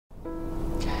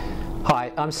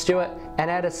I'm Stuart, and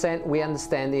at Ascent we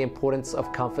understand the importance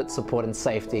of comfort, support and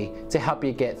safety to help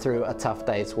you get through a tough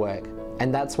day's work.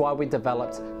 And that's why we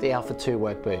developed the Alpha 2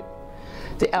 work boot.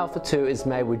 The Alpha 2 is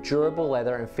made with durable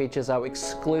leather and features our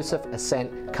exclusive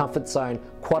Ascent Comfort Zone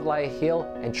quad-layer heel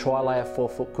and tri-layer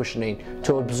forefoot cushioning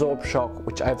to absorb shock,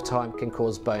 which over time can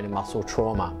cause bone and muscle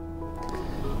trauma.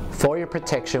 For your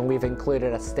protection, we've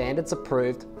included a standards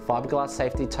approved fiberglass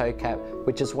safety toe cap,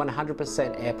 which is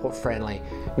 100% airport friendly,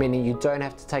 meaning you don't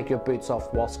have to take your boots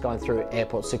off whilst going through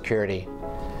airport security.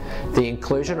 The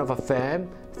inclusion of a firm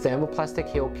thermoplastic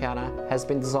heel counter has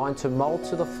been designed to mold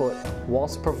to the foot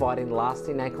whilst providing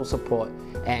lasting ankle support,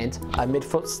 and a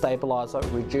midfoot stabilizer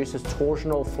reduces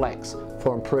torsional flex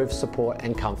for improved support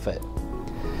and comfort.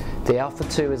 The Alpha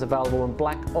 2 is available in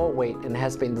black or wheat and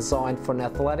has been designed for an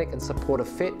athletic and supportive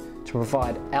fit to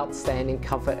provide outstanding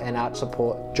comfort and arch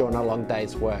support during a long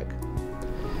day's work.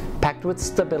 Packed with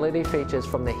stability features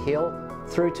from the heel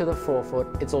through to the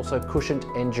forefoot, it's also cushioned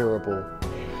and durable.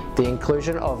 The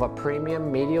inclusion of a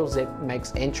premium medial zip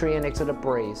makes entry and exit a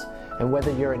breeze, and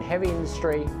whether you're in heavy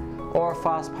industry or a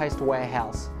fast-paced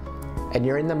warehouse and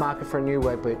you're in the market for a new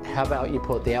work boot, how about you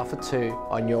put the Alpha 2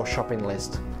 on your shopping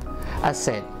list?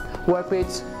 Ascent, work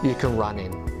boots you can run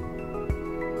in.